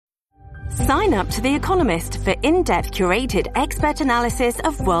Sign up to The Economist for in-depth curated expert analysis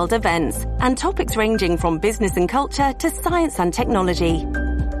of world events and topics ranging from business and culture to science and technology.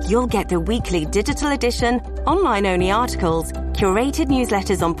 You'll get the weekly digital edition, online-only articles, curated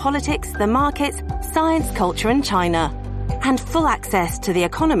newsletters on politics, the markets, science, culture and China, and full access to The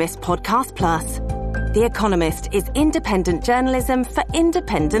Economist Podcast Plus. The Economist is independent journalism for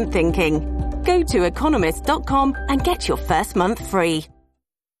independent thinking. Go to economist.com and get your first month free.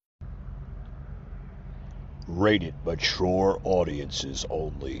 Rated mature audiences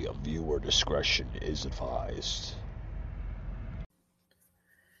only. Viewer discretion is advised.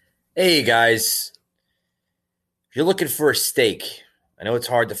 Hey guys, if you're looking for a steak, I know it's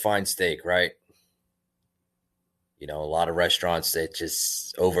hard to find steak, right? You know, a lot of restaurants that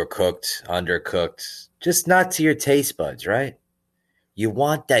just overcooked, undercooked, just not to your taste buds, right? You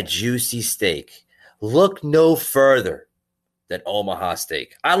want that juicy steak. Look no further than Omaha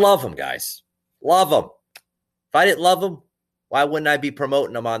Steak. I love them, guys. Love them. If I didn't love them, why wouldn't I be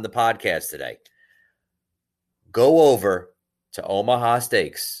promoting them on the podcast today? Go over to Omaha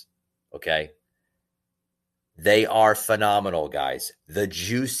Steaks, okay? They are phenomenal, guys. The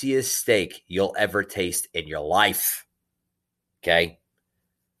juiciest steak you'll ever taste in your life, okay?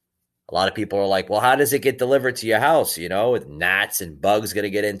 A lot of people are like, well, how does it get delivered to your house, you know, with gnats and bugs going to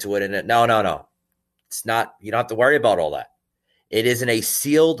get into it? And no. It's not, you don't have to worry about all that. It is in a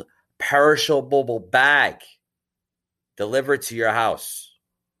sealed, perishable bag delivered to your house.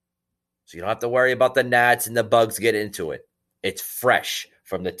 So you don't have to worry about the gnats and the bugs get into it. It's fresh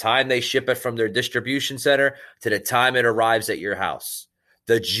from the time they ship it from their distribution center to the time it arrives at your house.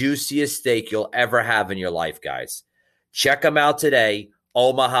 The juiciest steak you'll ever have in your life, guys. Check them out today.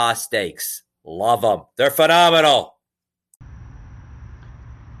 Omaha Steaks. Love them. They're phenomenal.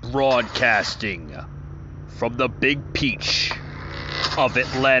 Broadcasting from the Big Peach of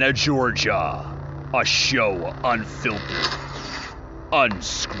Atlanta, Georgia. A show unfiltered,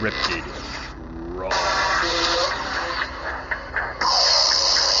 unscripted, raw.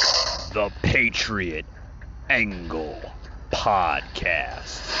 The Patriot Angle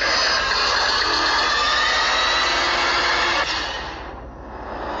Podcast.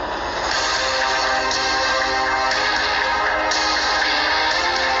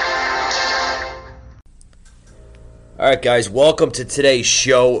 All right, guys, welcome to today's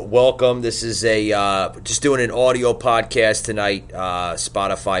show. Welcome. This is just doing an audio podcast tonight,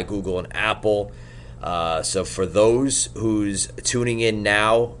 Spotify, Google, and Apple. So for those who's tuning in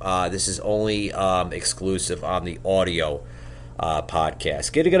now, this is only exclusive on the audio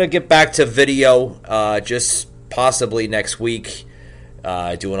podcast. Gonna get back to video just possibly next week.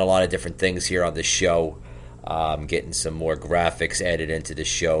 Doing a lot of different things here on the show. Getting some more graphics added into the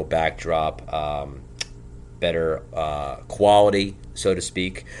show, backdrop, better quality, so to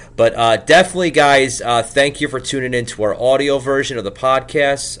speak. But definitely, guys, thank you for tuning in to our audio version of the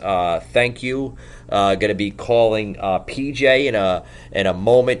podcast. Thank you. Going to be calling PJ in a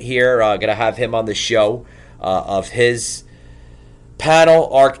moment here. Going to have him on the show of his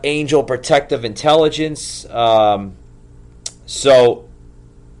panel, Archangel Protective Intelligence. So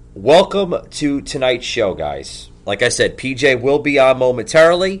welcome to tonight's show, guys. Like I said, PJ will be on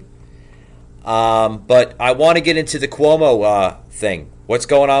momentarily. But I want to get into the Cuomo thing. What's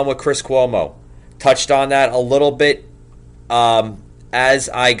going on with Chris Cuomo? Touched on that a little bit as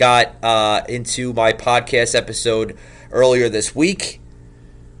I got into my podcast episode earlier this week.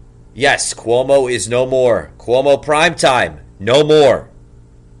 Yes, Cuomo is no more. Cuomo primetime, no more.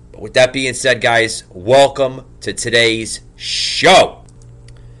 But with that being said, guys, welcome to today's show.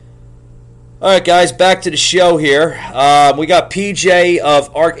 All right, guys, back to the show here. We got PJ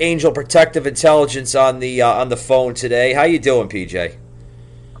of Archangel Protective Intelligence on the phone today. How you doing, PJ?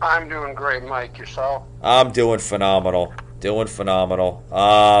 I'm doing great, Mike. Yourself? I'm doing phenomenal. Good.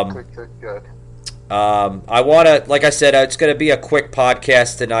 I want to, like I said, it's going to be a quick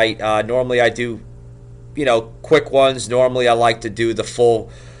podcast tonight. Normally I do, quick ones. Normally I like to do the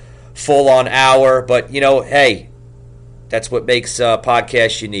full-on hour. But, hey, that's what makes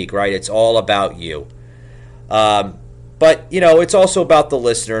podcasts unique, right? It's all about you. But, it's also about the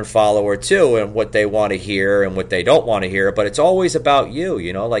listener and follower, too, and what they want to hear and what they don't want to hear. But it's always about you,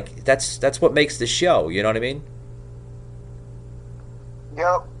 Like, that's what makes the show, you know what I mean?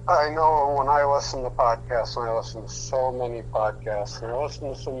 Yep. I know when I listen to podcasts, and I listen to so many podcasts, and I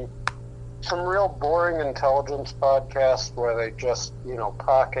listen to some real boring intelligence podcasts where they just,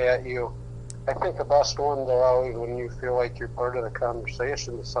 pock at you. I think the best ones are always when you feel like you're part of the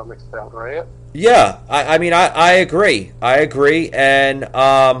conversation to some extent, right? Yeah, I mean, I agree.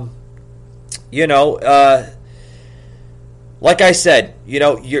 like I said,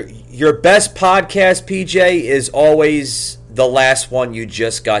 your best podcast, PJ, is always the last one you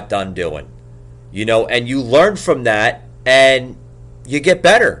just got done doing. And you learn from that and you get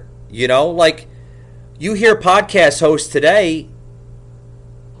better. Like you hear podcast hosts today,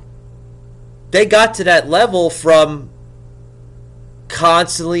 they got to that level from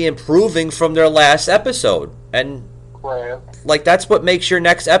constantly improving from their last episode. And like that's what makes your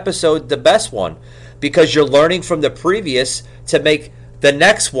next episode the best one, because you're learning from the previous to make the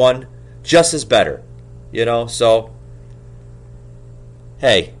next one just as better. So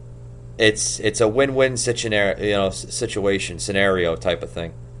hey, it's a win-win situation scenario type of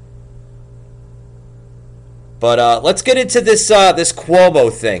thing. But let's get into this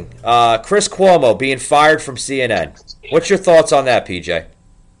Cuomo thing. Chris Cuomo being fired from CNN. What's your thoughts on that, PJ?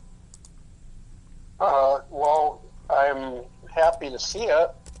 Well, I'm happy to see it,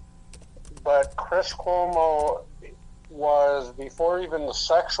 but Chris Cuomo was, before even the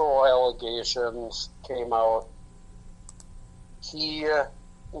sexual allegations came out, he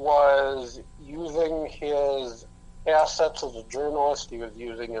was using his assets as a journalist. He was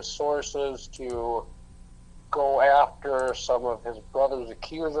using his sources to go after some of his brother's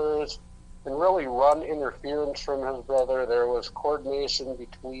accusers and really run interference from his brother. There was coordination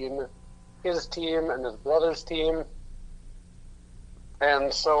between his team and his brother's team.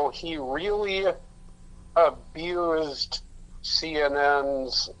 And so he really abused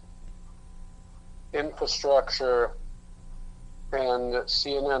CNN's infrastructure and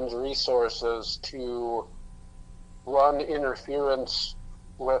CNN's resources to run interference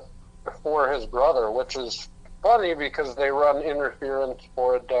for his brother, which is funny because they run interference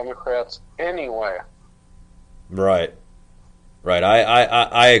for Democrats anyway. Right.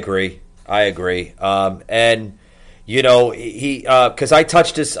 I agree. And he because I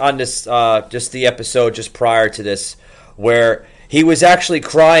touched this on this just the episode just prior to this, where he was actually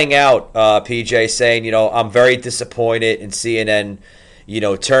crying out, PJ, saying, I'm very disappointed in CNN,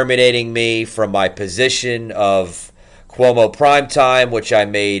 terminating me from my position of Cuomo Primetime, which I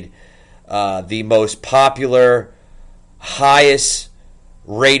made the most popular, highest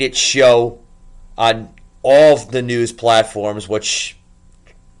rated show on all of the news platforms, which,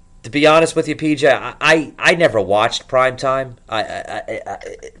 to be honest with you, PJ, I never watched Primetime.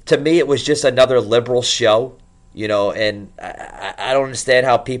 To me, it was just another liberal show, and I don't understand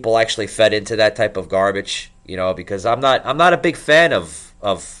how people actually fed into that type of garbage, because I'm not a big fan of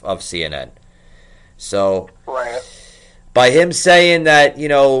CNN. So right. By him saying that,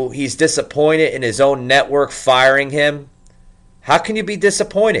 he's disappointed in his own network firing him, how can you be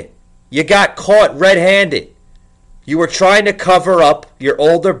disappointed? You got caught red-handed. You were trying to cover up your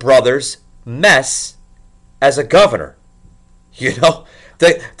older brother's mess as a governor.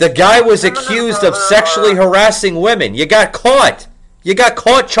 The guy was accused of sexually harassing women. You got caught. You got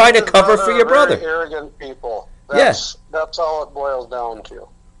caught trying to cover for your brother. Arrogant people. Yes. That's all it boils down to.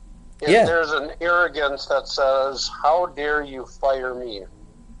 Yeah. There's an arrogance that says, "How dare you fire me?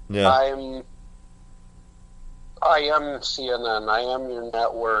 Yeah. I am CNN. I am your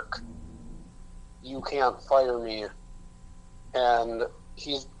network. You can't fire me." And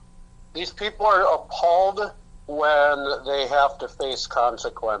these people are appalled when they have to face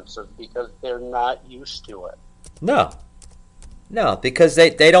consequences because they're not used to it. No, because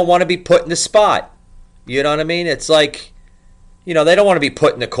they don't want to be put in the spot. You know what I mean? It's like, they don't want to be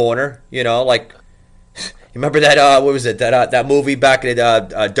put in the corner. Like, you remember that, what was it, that movie back in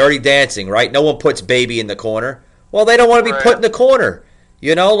Dirty Dancing, right? No one puts Baby in the corner. Well, they don't want to be put in the corner.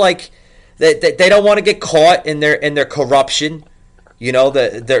 Like, they don't want to get caught in their corruption.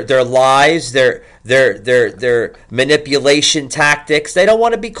 Their lies, their manipulation tactics. They don't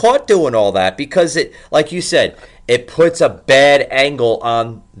want to be caught doing all that because it, like you said, it puts a bad angle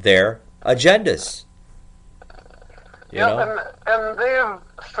on their agendas. And they've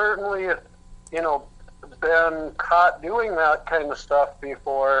certainly, been caught doing that kind of stuff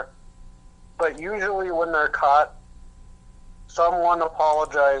before. But usually when they're caught, someone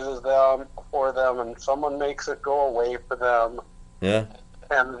apologizes for them and someone makes it go away for them. Yeah.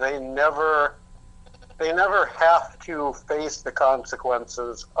 And they never have to face the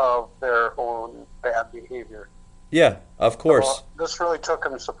consequences of their own bad behavior. Yeah, of course. So this really took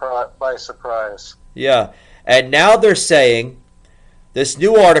them by surprise. Yeah. And now they're saying, this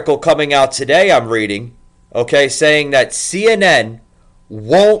new article coming out today I'm reading, saying that CNN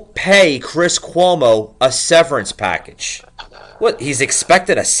won't pay Chris Cuomo a severance package. What, he's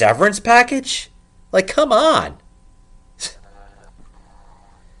expected a severance package? Like, come on.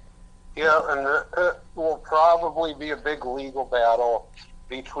 Yeah, and it will probably be a big legal battle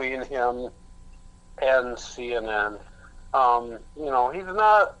between him and CNN.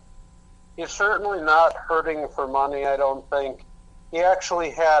 He's certainly not hurting for money, I don't think. He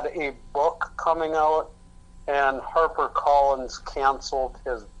actually had a book coming out, and HarperCollins canceled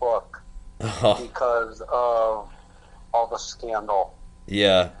his book because of all the scandal.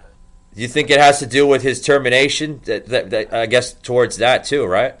 Yeah. Do you think it has to do with his termination? That I guess towards that too,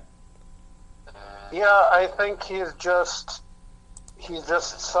 right? Yeah, I think he's just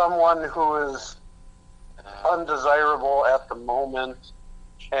someone who is undesirable at the moment,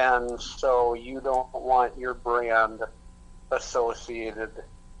 and so you don't want your brand associated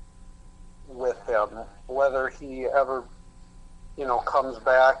with him. Whether he ever, comes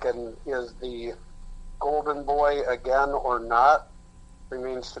back and is the golden boy again or not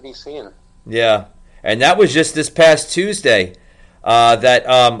remains to be seen. Yeah, and that was just this past Tuesday that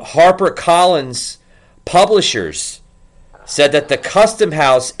HarperCollins publishers said that the Custom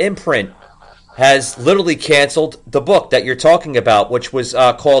House imprint has literally canceled the book that you're talking about, which was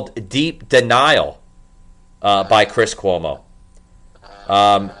called Deep Denial by Chris Cuomo.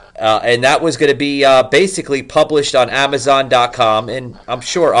 And that was going to be basically published on Amazon.com and I'm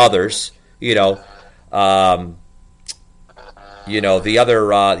sure others, the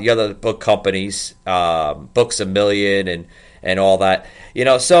other book companies, Books A Million and all that.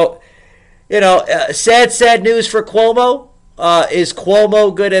 Sad news for Cuomo. Is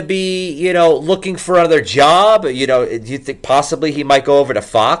Cuomo going to be, looking for another job? Do you think possibly he might go over to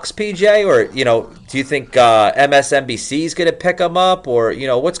Fox, PJ? Or, do you think MSNBC is going to pick him up? Or,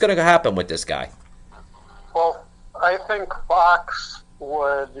 what's going to happen with this guy? Well, I think Fox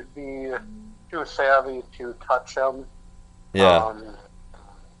would be too savvy to touch him. Yeah.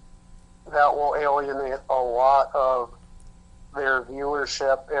 That will alienate a lot of their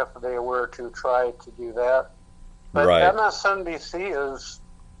viewership if they were to try to do that. But right. MSNBC is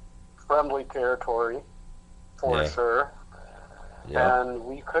friendly territory for sure. Yeah. And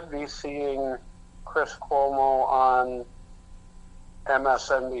we could be seeing Chris Cuomo on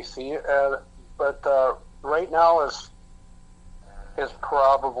MSNBC. But right now is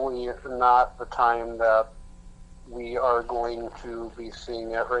probably not the time that we are going to be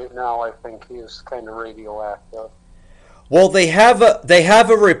seeing it. Right now, I think he's kind of radioactive. Well, they have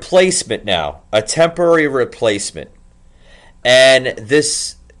a replacement now, a temporary replacement, and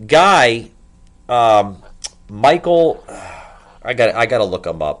this guy, Michael, I got to look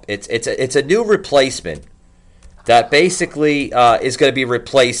him up. It's a new replacement that basically is going to be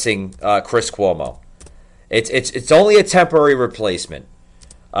replacing Chris Cuomo. It's only a temporary replacement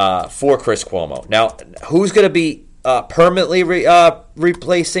for Chris Cuomo. Now, who's going to be permanently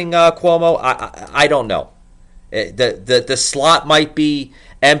replacing Cuomo? I don't know. The slot might be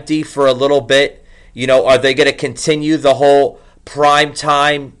empty for a little bit. Are they going to continue the whole prime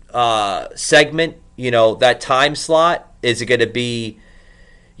time segment? That time slot. Is it going to be,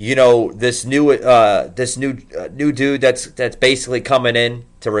 this new dude that's basically coming in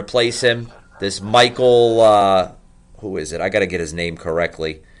to replace him? This Michael, who is it? I got to get his name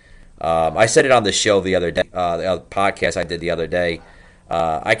correctly. I said it on the show the other day, the other podcast I did the other day.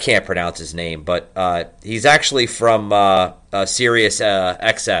 I can't pronounce his name, but he's actually from Sirius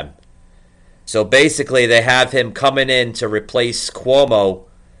XM. So basically, they have him coming in to replace Cuomo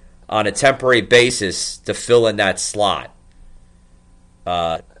on a temporary basis to fill in that slot.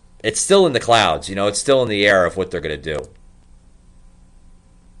 It's still in the clouds, it's still in the air of what they're going to do.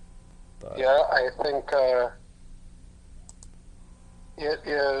 But. Yeah, I think it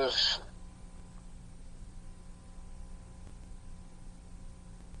is.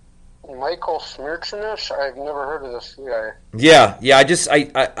 Michael Smirchinish? I've never heard of this guy. Yeah.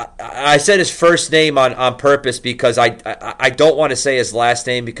 I said his first name on purpose because I don't want to say his last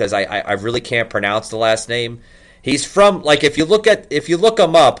name because I really can't pronounce the last name. He's from, like, if you look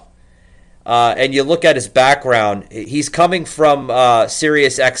him up and you look at his background, he's coming from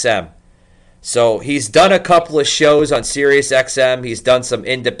Sirius XM. So he's done a couple of shows on Sirius XM. He's done some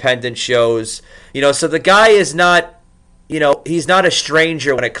independent shows. So the guy is not. He's not a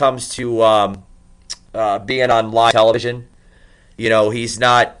stranger when it comes to being on live television. He's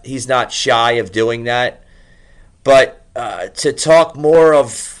not shy of doing that. But to talk more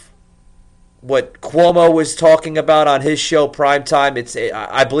of what Cuomo was talking about on his show Primetime,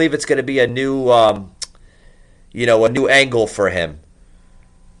 I believe it's going to be a new, a new angle for him.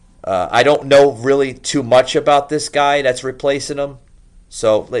 I don't know really too much about this guy that's replacing him.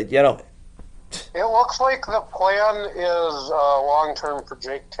 So, It looks like the plan is long-term for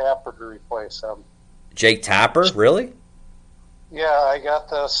Jake Tapper to replace him. Jake Tapper? Really? Yeah, I got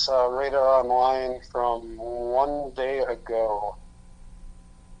this radar online from one day ago.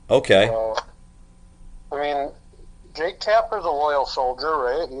 Okay. So, Jake Tapper's a loyal soldier,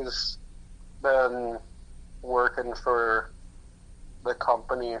 right? He's been working for the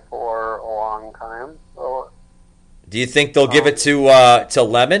company for a long time. So, Do you think they'll give it to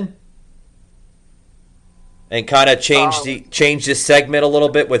Lemon and kind of change this segment a little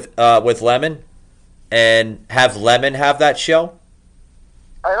bit with Lemon and have Lemon have that show?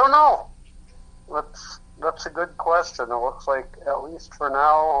 I don't know. That's a good question. It looks like, at least for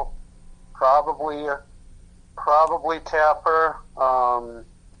now, probably Tapper. I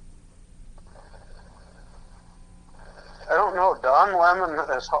don't know. Don Lemon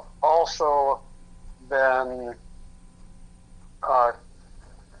has also been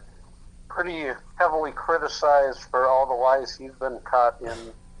pretty heavily criticized for all the lies he's been caught in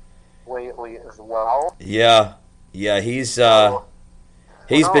lately as well. Yeah, he's So,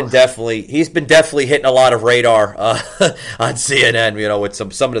 he's been definitely hitting a lot of radar on CNN. You know, with some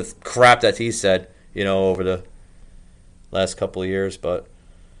of the crap that he said. You know, over the last couple of years, but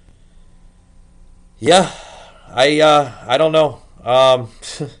yeah, I don't know.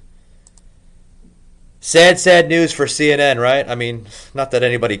 Sad news for CNN, right? I mean, not that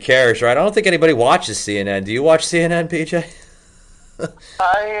anybody cares, right? I don't think anybody watches CNN. Do you watch CNN, PJ?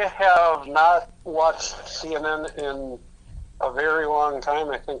 I have not watched CNN in a very long time.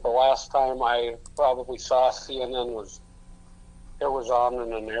 I think the last time I probably saw CNN was on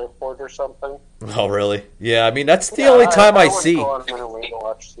in an airport or something. Oh, really? Yeah, I mean, that's the only time I see. Go on my way to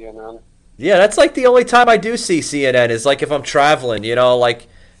watch CNN. Yeah, that's like the only time I do see CNN is like if I'm traveling, you know, like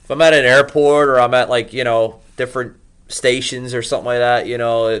if I'm at an airport or I'm at like, you know, different stations or something like that, you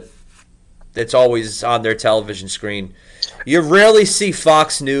know, it's always on their television screen. You rarely see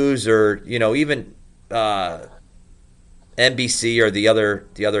Fox News or, you know, even NBC or the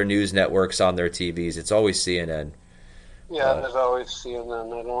other news networks on their TVs. It's always CNN. Yeah, there's always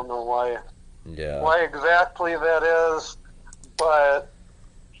CNN. I don't know why. Yeah. Why exactly that is, but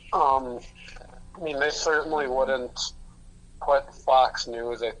I mean, they certainly wouldn't put Fox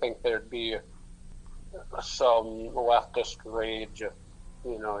News. I think there'd be some leftist rage if,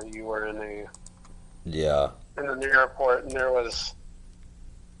 you know, you were in an airport and there was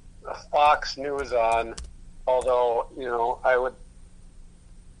a Fox News on. Although, you know,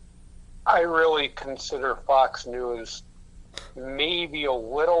 I really consider Fox News maybe a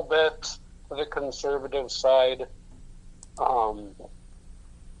little bit to the conservative side.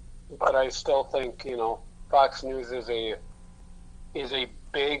 But I still think, you know, Fox News is a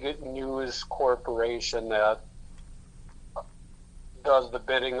big news corporation that does the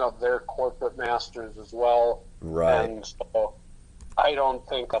bidding of their corporate masters as well. Right. And so I don't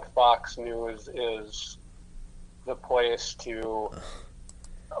think that Fox News is the place to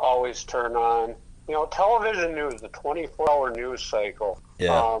always turn on. You know, television news, the 24-hour news cycle.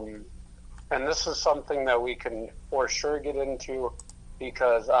 Yeah. And this is something that we can for sure get into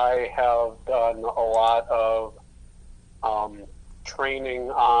because I have done a lot of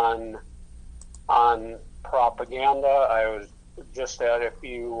training on propaganda. I was just at, if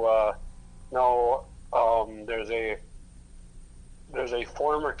you know, there's a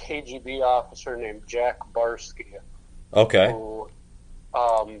former KGB officer named Jack Barsky. Okay. Who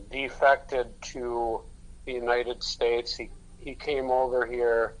defected to the United States. He came over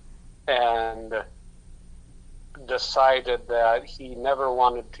here and decided that he never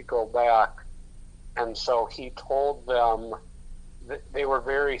wanted to go back. And so he told them that they were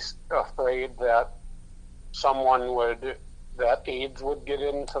very afraid that that AIDS would get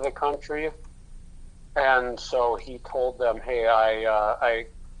into the country. And so he told them, hey, I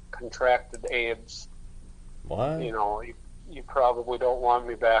contracted AIDS. What? You know, you probably don't want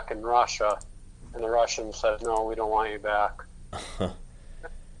me back in Russia. And the Russians said, no, we don't want you back. And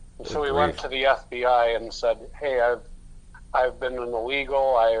so we went to the FBI and said, hey, I've been an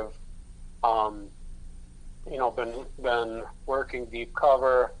illegal. I've, you know, been working deep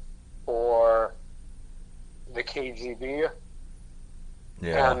cover for the KGB.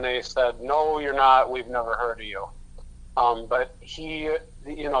 Yeah. And they said, no, you're not. We've never heard of you. But you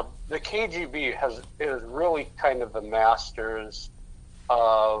know, the KGB is really kind of the masters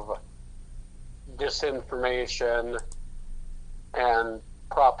of disinformation and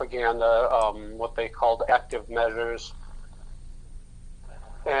propaganda, what they called active measures.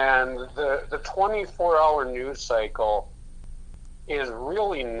 And the 24-hour news cycle is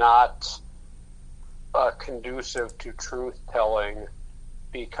really not conducive to truth-telling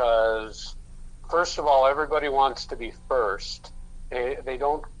because, first of all, everybody wants to be first. They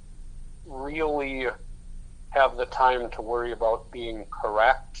don't really have the time to worry about being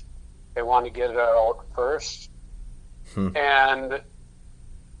correct. They want to get it out first. And,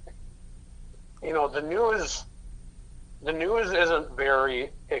 you know, the news the news isn't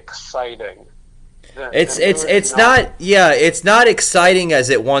very exciting. It's not, yeah, it's not exciting as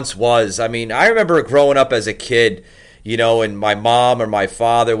it once was. I mean, I remember growing up as a kid, and my mom or my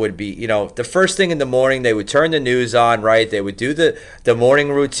father would be, the first thing in the morning they would turn the news on, right? They would do the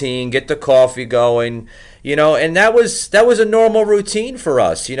morning routine, get the coffee going, and that was a normal routine for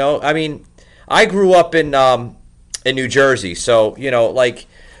us. I mean, I grew up in New Jersey, so like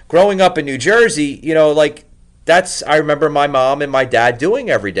growing up in New Jersey, I remember my mom and my dad doing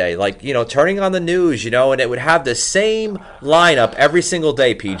every day, like, turning on the news, and it would have the same lineup every single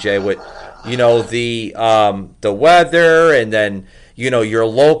day, PJ, with, the weather, and then, your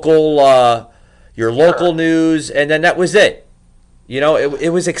local news, and then that was it.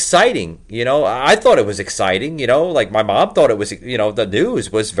 It was exciting. I thought it was exciting. Like my mom thought it was. The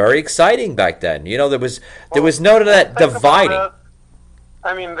news was very exciting back then. There was none of that dividing.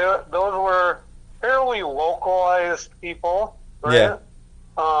 I mean, those were fairly localized people, right?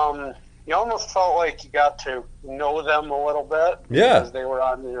 Yeah. You almost felt like you got to know them a little bit. Yeah. Because they were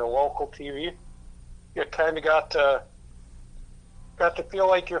on your local TV. You kind of got to feel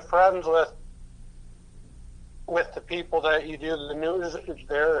like you're friends with the people that you do the news.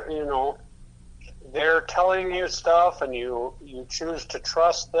 They're telling you stuff, and you choose to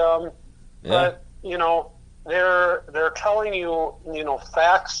trust them. Yeah. But they're telling you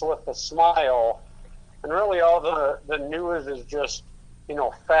facts with a smile, and really all the news is just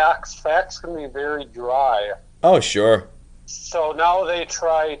facts. Facts can be very dry. Oh, sure. So now they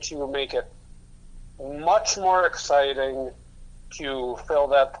try to make it much more exciting to fill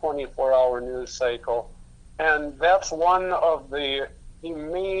that 24-hour news cycle. And that's one of the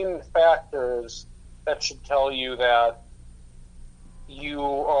main factors that should tell you that you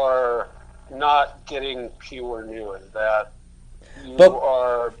are not getting pure news, that you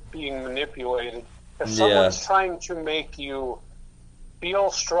are being manipulated. If someone's trying to make you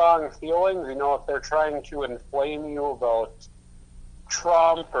feel strong feelings, if they're trying to inflame you about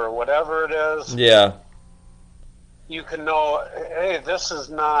Trump or whatever it is, yeah, you can know, hey, this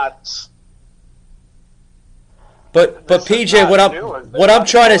is not. But PJ, what I'm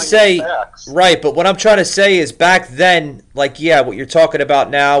trying to say, right? But what I'm trying to say is, back then, like, yeah, what you're talking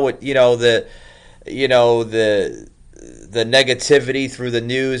about now, with the negativity through the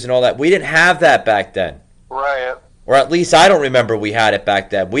news and all that, we didn't have that back then, right? Or at least I don't remember we had it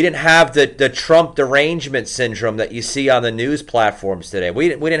back then. We didn't have the Trump derangement syndrome that you see on the news platforms today. We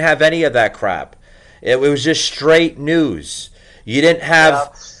didn't have any of that crap. It was just straight news. You didn't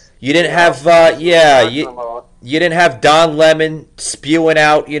have. You didn't have, you didn't have Don Lemon spewing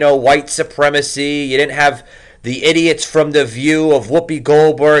out, white supremacy. You didn't have the idiots from The View of Whoopi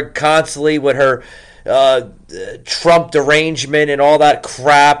Goldberg constantly with her Trump derangement and all that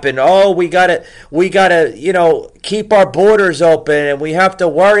crap. And, we gotta, keep our borders open, and we have to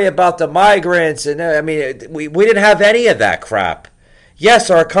worry about the migrants. And I mean, we didn't have any of that crap. Yes,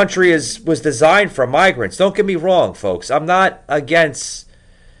 our country was designed for migrants. Don't get me wrong, folks. I'm not against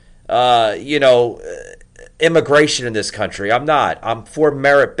immigration in this country. I'm not. I'm for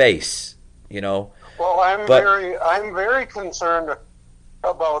merit base. Well, I'm very concerned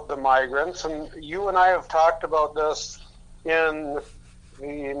about the migrants, and you and I have talked about this in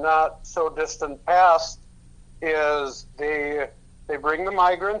the not so distant past. Is they bring the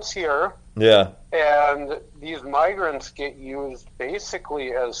migrants here, yeah, and these migrants get used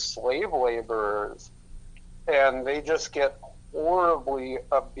basically as slave laborers, and they just get horribly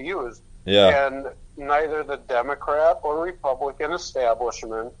abused. Yeah. And neither the Democrat or Republican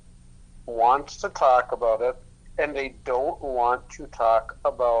establishment wants to talk about it, and they don't want to talk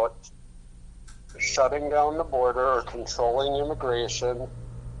about shutting down the border or controlling immigration,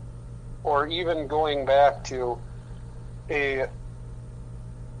 or even going back to a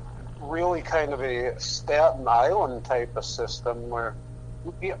really kind of a Staten Island type of system where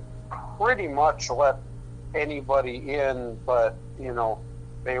you pretty much let anybody in, but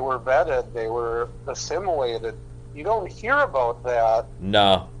they were vetted, they were assimilated. You don't hear about that.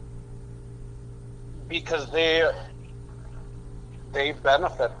 No. Because they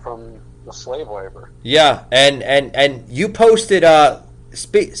benefit from the slave labor. Yeah, and you posted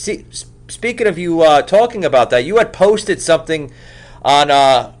speaking of you talking about that, you had posted something on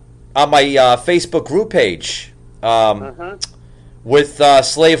my Facebook group page with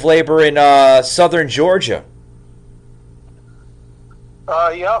slave labor in southern Georgia.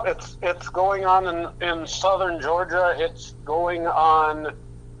 Yeah, it's going on in southern Georgia. It's going on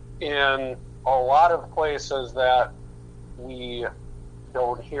in a lot of places that we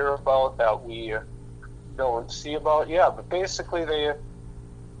don't hear about, that we don't see about. Yeah, but basically they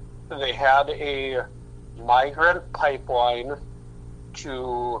had a migrant pipeline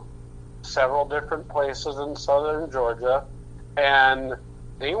to several different places in southern Georgia, and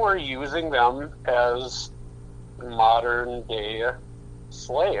they were using them as modern day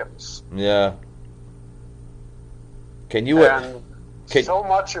slaves. Yeah. Can you? So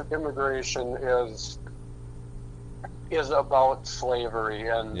much of immigration is about slavery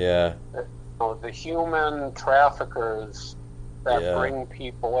and the human traffickers that bring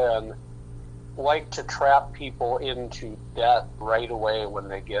people in like to trap people into debt right away when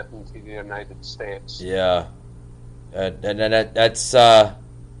they get into the United States. Yeah, and that's I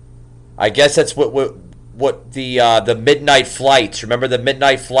guess that's what the midnight flights. Remember the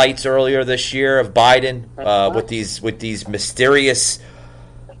midnight flights earlier this year of Biden with these mysterious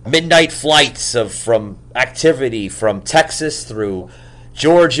midnight flights from activity from Texas through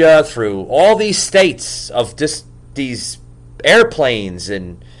Georgia through all these states of just these airplanes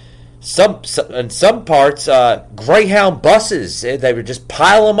and in some parts Greyhound buses. They would just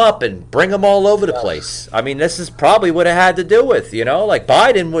pile them up and bring them all over the place. I mean, this is probably what it had to do with, like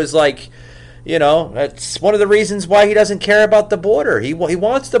Biden was like, that's one of the reasons why he doesn't care about the border. He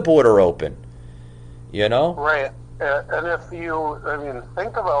wants the border open, Right. And if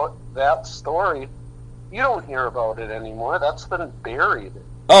think about that story, you don't hear about it anymore. That's been buried.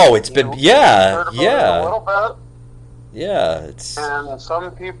 Oh, it's been, heard about it a little bit. Yeah, it's. And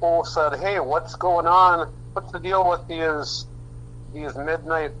some people said, "Hey, what's going on? What's the deal with these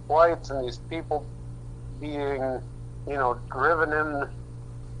midnight flights and these people being, driven in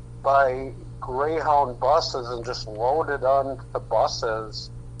by Greyhound buses and just loaded on the buses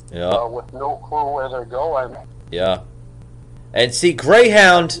with no clue where they're going?" Yeah, and see,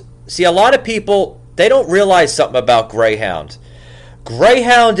 Greyhound. See, a lot of people they don't realize something about Greyhound.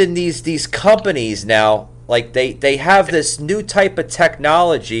 Greyhound and these companies now. Like they have this new type of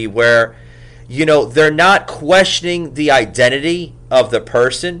technology where, they're not questioning the identity of the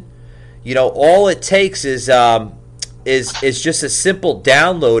person. All it takes is just a simple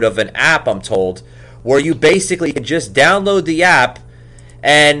download of an app, I'm told, where you basically can just download the app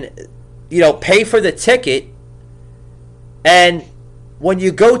and, pay for the ticket. And when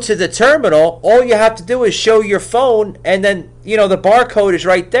you go to the terminal, all you have to do is show your phone and then, the barcode is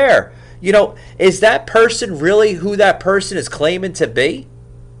right there. Is that person really who that person is claiming to be?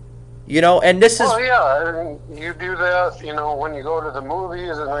 And this is... Well, yeah, you do that, when you go to the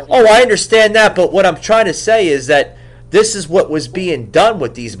movies. I understand that, but what I'm trying to say is that this is what was being done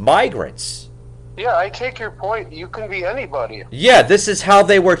with these migrants. Yeah, I take your point. You can be anybody. Yeah, this is how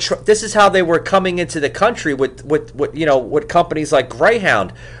they were. This is how they were coming into the country with companies like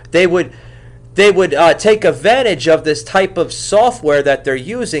Greyhound. They would take advantage of this type of software that they're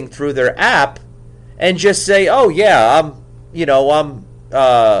using through their app, and just say, "Oh yeah, I'm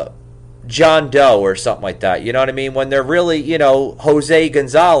John Doe or something like that." You know what I mean? When they're really, Jose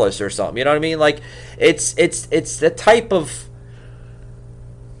Gonzalez or something. You know what I mean? Like it's the type of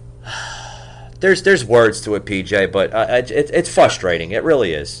there's words to it, PJ, but it's frustrating. It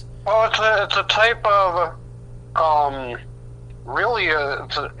really is. Well, it's a type of really,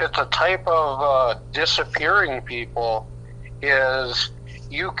 it's a type of disappearing people. Is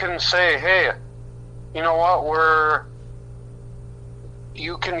you can say, "Hey, you know what?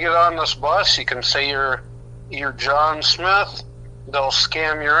 You can get on this bus. You can say you're John Smith. They'll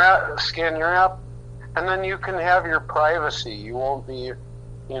scan your app, and then you can have your privacy. You won't be,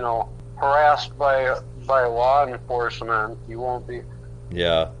 harassed by law enforcement. You won't be."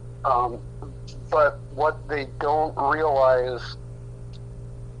 Yeah. But what they don't realize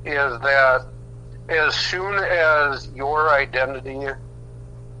is that as soon as your identity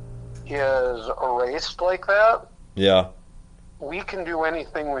is erased like that, we can do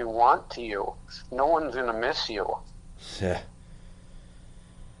anything we want to you. No one's going to miss you. Yeah.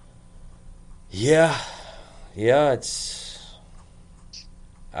 Yeah, it's...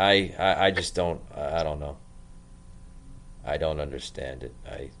 I just don't... I don't know. I don't understand it.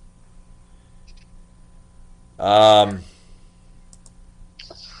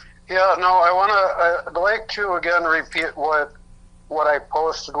 Yeah, no, I'd like to again repeat what I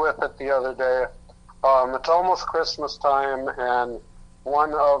posted with it the other day. It's almost Christmas time, and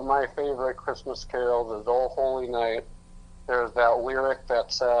one of my favorite Christmas carols is "O Holy Night." There's that lyric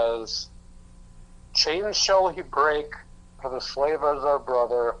that says, "Chains shall he break, for the slave is our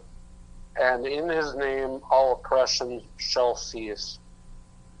brother, and in his name all oppression shall cease."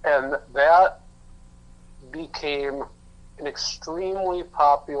 And that became an extremely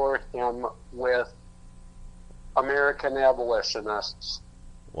popular hymn with American abolitionists.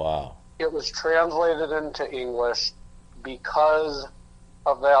 Wow. It was translated into English because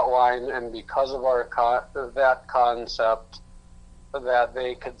of that line, and because of that concept, that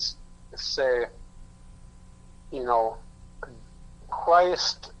they could say,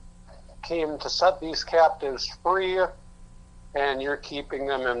 Christ came to set these captives free, and you're keeping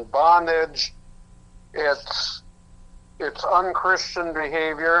them in bondage. It's unchristian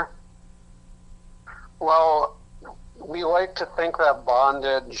behavior. Well, we like to think that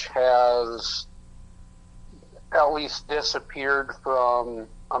bondage has at least disappeared from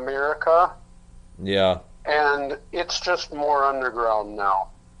America. Yeah. And it's just more underground now.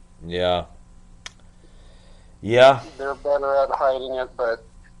 Yeah. Yeah. They're better at hiding it, but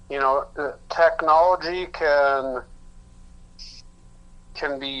technology can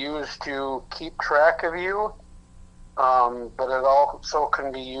be used to keep track of you, but it also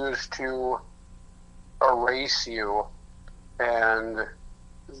can be used to erase you. And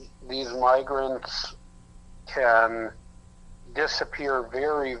these migrants can disappear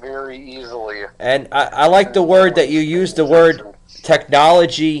very, very easily. And I like the word that you used, the word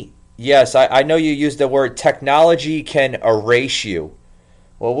technology. Yes, I know you used the word technology can erase you.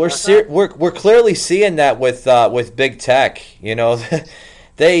 Well, we're clearly seeing that with big tech. They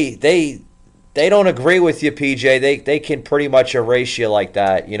don't agree with you, PJ. They can pretty much erase you like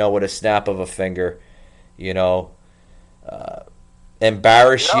that. With a snap of a finger.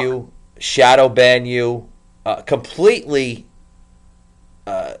 Embarrass you, shadow ban you, completely.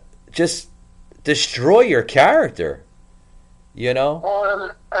 Just destroy your character,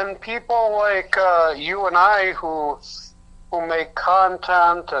 Well, and people like you and I who make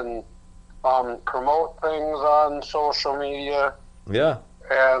content and promote things on social media, yeah,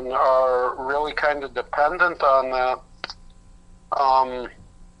 and are really kind of dependent on that.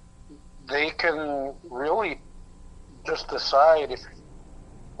 They can really just decide if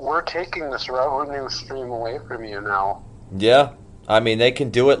we're taking this revenue stream away from you now. Yeah. I mean, they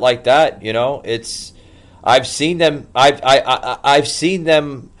can do it like that, It's, I've seen them. I've seen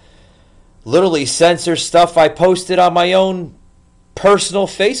them literally censor stuff I posted on my own personal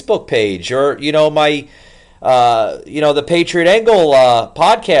Facebook page, or my, the Patriot Angle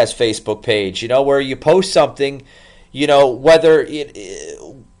podcast Facebook page. Where you post something, whether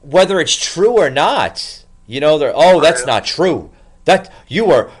it's true or not. That's not true. That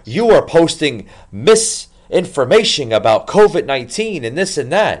you are posting misinformation about COVID-19 and this and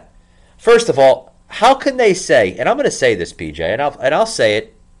that. First of all, how can they say, and I'm going to say this, PJ, and I'll say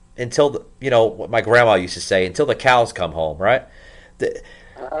it until what my grandma used to say, until the cows come home, right?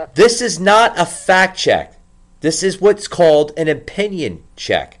 This is not a fact check. This is what's called an opinion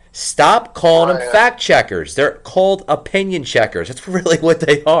check. Stop calling them fact checkers. They're called opinion checkers. That's really what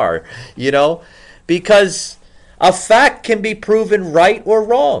they are, because a fact can be proven right or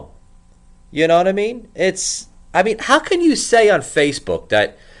wrong. You know what I mean? How can you say on Facebook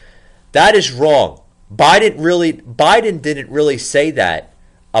that is wrong? Biden didn't really say that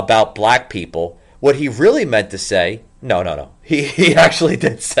about black people. What he really meant to say, no. He actually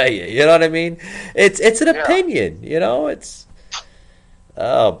did say it. You know what I mean? It's an opinion, It's,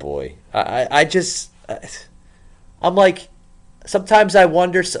 oh boy. I'm like, sometimes I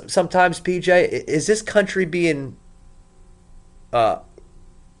wonder, sometimes, PJ, is this country being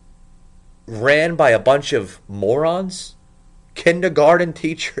ran by a bunch of morons? Kindergarten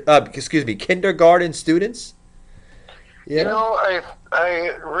students? I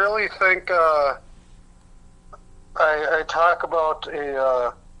really think I talk about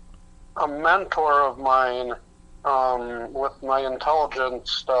a mentor of mine with my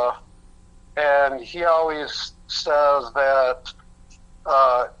intelligence stuff, and he always says that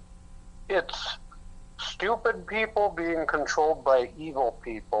it's stupid people being controlled by evil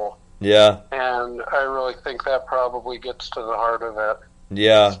people. Yeah. And I really think that probably gets to the heart of it.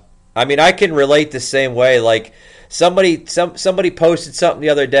 Yeah. I can relate the same way. Like somebody posted something the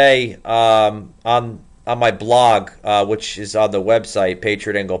other day on my blog, which is on the website,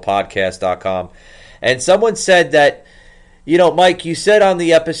 patriotanglepodcast.com. And someone said that, Mike, you said on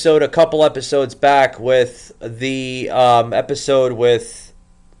the episode a couple episodes back with the episode with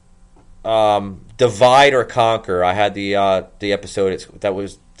Divide or Conquer. I had the episode,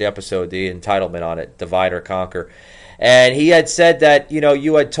 the entitlement on it, Divide or Conquer. And he had said that,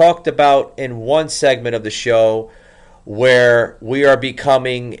 you had talked about in one segment of the show where we are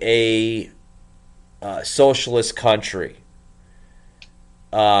becoming a socialist country.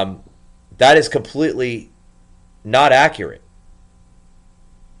 That is completely not accurate.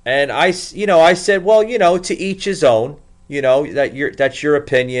 And I said, well, to each his own, that's your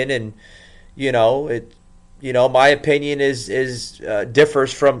opinion, and my opinion is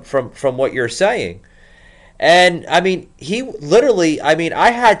differs from what you're saying. And I mean, he literally, I mean, I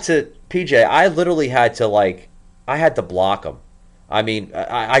had to, PJ, I literally had to like, I had to block him. I mean,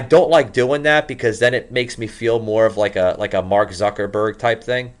 I don't like doing that because then it makes me feel more of like a Mark Zuckerberg type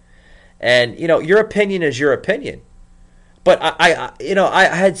thing. And you know, your opinion is your opinion. But I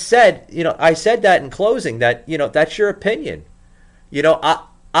had said, I said that in closing that, that's your opinion.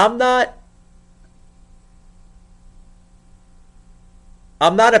 I'm not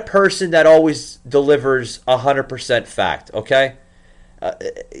a person that always delivers 100% fact, okay?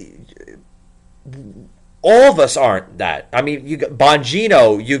 All of us aren't that. I mean, you got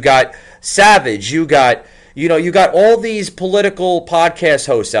Bongino, you got Savage, you got all these political podcast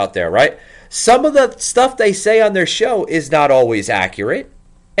hosts out there, right? Some of the stuff they say on their show is not always accurate,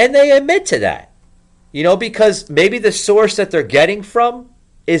 and they admit to that. Because maybe the source that they're getting from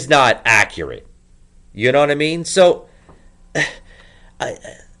is not accurate. You know what I mean? So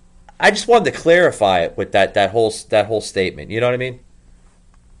I just wanted to clarify it with that whole statement. You know what I mean?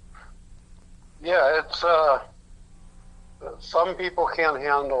 Yeah, it's some people can't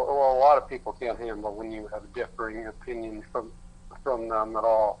handle. Well, a lot of people can't handle when you have differing opinions from them at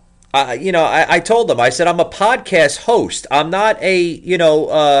all. I told them. I said I'm a podcast host. I'm not a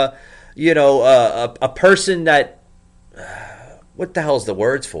a person that. What the hell's the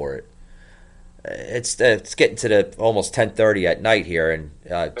words for it? It's getting to the almost 10:30 at night here, and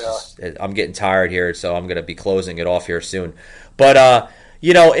I'm getting tired here, so I'm going to be closing it off here soon. But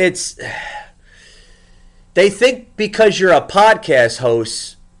it's they think because you're a podcast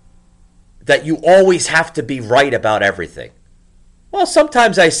host that you always have to be right about everything. Well,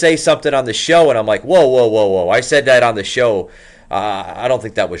 sometimes I say something on the show, and I'm like, whoa, whoa, whoa, whoa! I said that on the show. I don't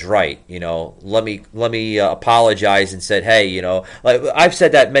think that was right. Let me apologize and said, hey, like I've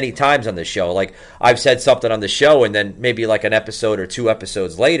said that many times on the show. Like I've said something on the show, and then maybe like an episode or two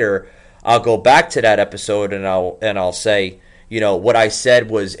episodes later, I'll go back to that episode and I'll say, what I said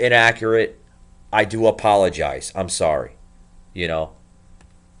was inaccurate. I do apologize. I'm sorry.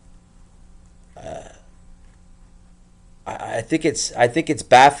 I think it's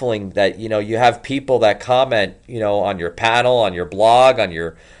baffling that you have people that comment on your panel, on your blog, on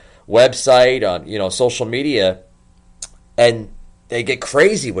your website, on social media, and they get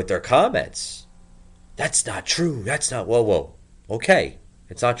crazy with their comments. That's not true. That's not whoa. Okay,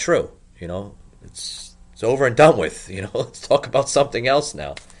 it's not true. It's over and done with. Let's talk about something else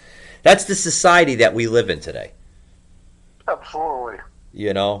now. That's the society that we live in today. Absolutely.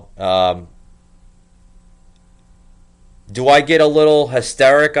 Do I get a little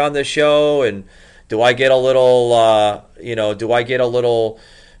hysteric on the show, and do I get a little,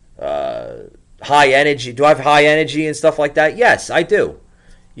 high energy? Do I have high energy and stuff like that? Yes, I do.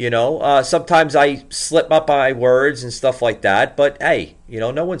 Sometimes I slip up my words and stuff like that, but hey,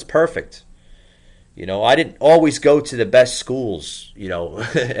 no one's perfect. I didn't always go to the best schools,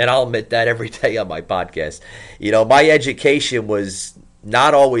 and I'll admit that every day on my podcast. My education was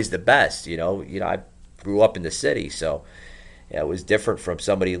not always the best. I grew up in the city, so it was different from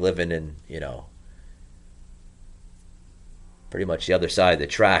somebody living in, pretty much the other side of the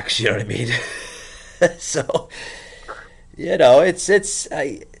tracks. You know what I mean? So,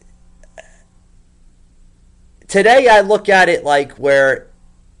 today I look at it like where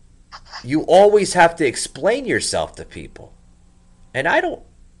you always have to explain yourself to people, and I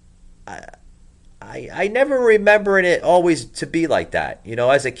never remember it always to be like that.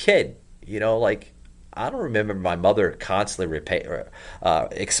 As a kid, like. I don't remember my mother constantly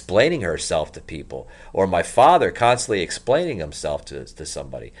explaining herself to people, or my father constantly explaining himself to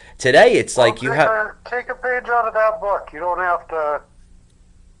somebody. Today, it's like you have take a page out of that book. You don't have to.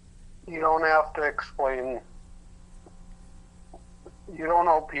 You don't have to explain. You don't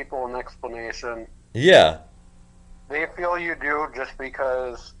owe people an explanation. Yeah. They feel you do just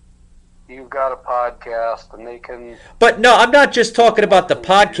because you've got a podcast and they can. But no, I'm not just talking about the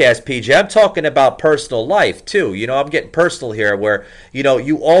podcast, PJ. I'm talking about personal life too. I'm getting personal here where,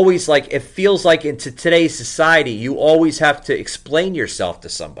 you always it feels like into today's society, you always have to explain yourself to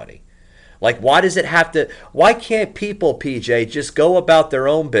somebody. Like, why can't people, PJ, just go about their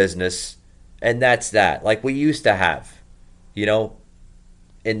own business and that's that? Like we used to have, in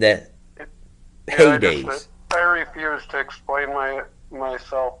the heydays. I refuse to explain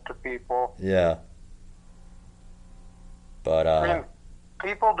myself to people. Yeah. But I mean,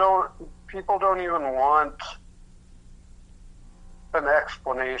 people don't even want an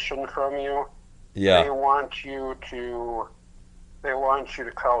explanation from you. Yeah. They want you to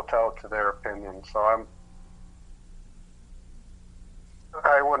kowtow to their opinion. So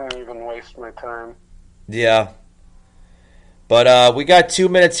I wouldn't even waste my time. Yeah. But we got 2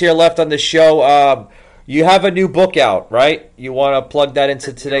 minutes here left on the show. you have a new book out, right? You want to plug that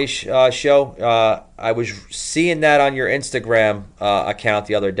into today's show? I was seeing that on your Instagram account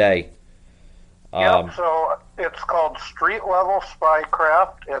the other day. So it's called Street Level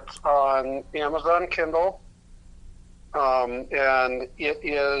Spycraft. It's on Amazon Kindle. And it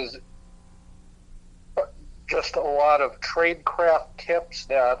is just a lot of tradecraft tips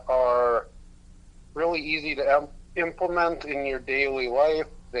that are really easy to implement in your daily life.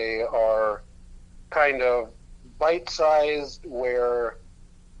 They are kind of bite-sized, where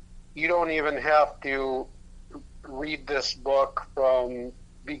you don't even have to read this book from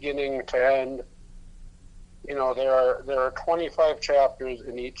beginning to end. You know, there are 25 chapters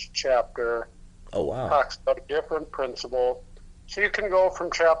in each chapter. Oh, wow. Talks about a different principle. So you can go from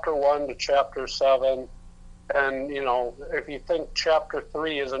chapter 1 to chapter 7. And, you know, if you think chapter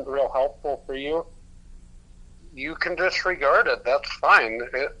 3 isn't real helpful for you, you can disregard it. That's fine.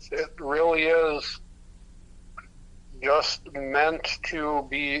 It really is just meant to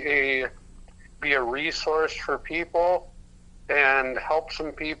be a resource for people and help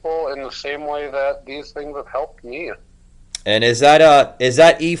some people in the same way that these things have helped me. And is that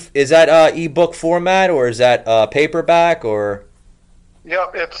ebook format, or is that paperback, or?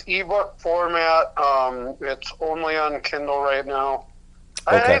 Yep, it's ebook format. It's only on Kindle right now.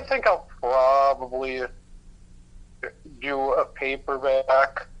 Okay. I think I'll probably do a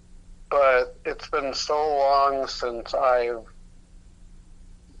paperback, but it's been so long since I've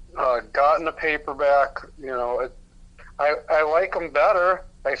gotten a paperback. You know, I like them better.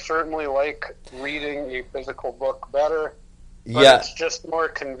 I certainly like reading a physical book better. But yeah, it's just more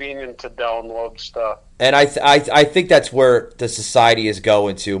convenient to download stuff. And I think that's where the society is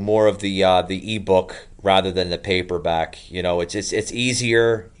going to, more of the ebook rather than the paperback. You know, it's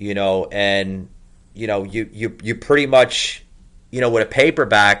easier. You know, and you know you pretty much, you know, with a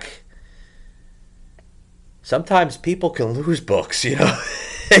paperback, sometimes people can lose books. You know,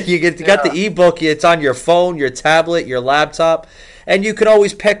 you got the ebook. It's on your phone, your tablet, your laptop, and you can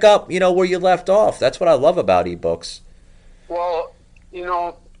always pick up, you know, where you left off. That's what I love about ebooks. Well, you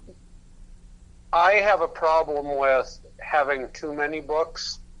know, I have a problem with having too many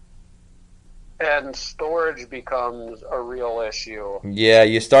books, and storage becomes a real issue. Yeah,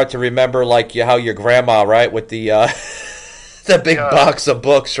 you start to remember like how your grandma, right, with the the big box of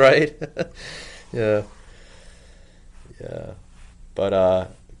books, right? Yeah. But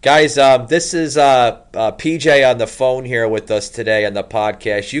guys, this is PJ on the phone here with us today on the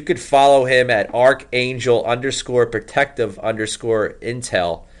podcast. You could follow him at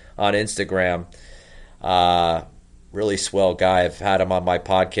Archangel_Protective_Intel on Instagram. Really swell guy. I've had him on my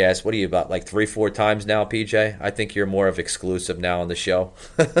podcast. What are you, about like 3-4 times now, PJ? I think you're more of exclusive now on the show.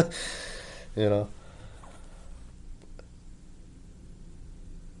 You know.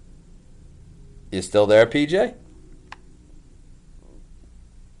 You still there, PJ?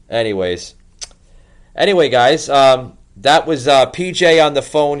 Anyway, guys, that was PJ on the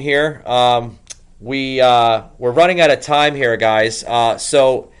phone here. We're running out of time here, guys.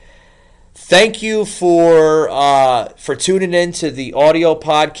 So thank you for tuning in to the audio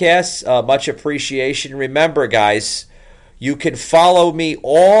podcast. Much appreciation. Remember, guys, you can follow me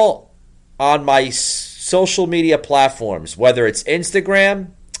all on my social media platforms, whether it's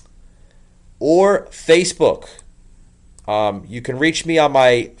Instagram or Facebook. You can reach me on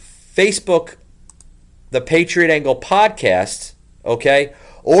my Facebook, the Patriot Angle Podcast, okay?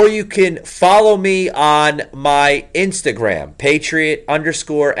 Or you can follow me on my Instagram,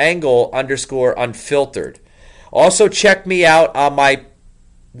 Patriot_Angle_Unfiltered. Also check me out on my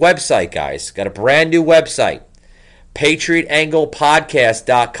website, guys. Got a brand new website,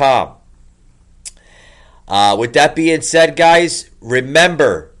 PatriotAnglePodcast.com. With that being said, guys,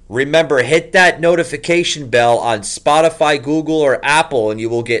 remember, hit that notification bell on Spotify, Google, or Apple, and you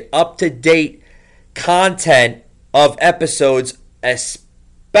will get up-to-date content of episodes,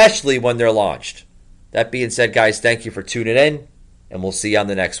 especially when they're launched. That being said, guys, thank you for tuning in, and we'll see you on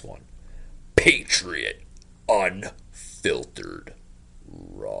the next one. Patriot Unfiltered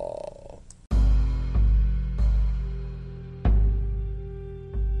Raw.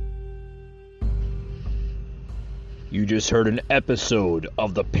 You just heard an episode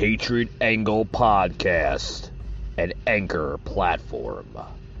of the Patriot Angle Podcast, an Anchor platform.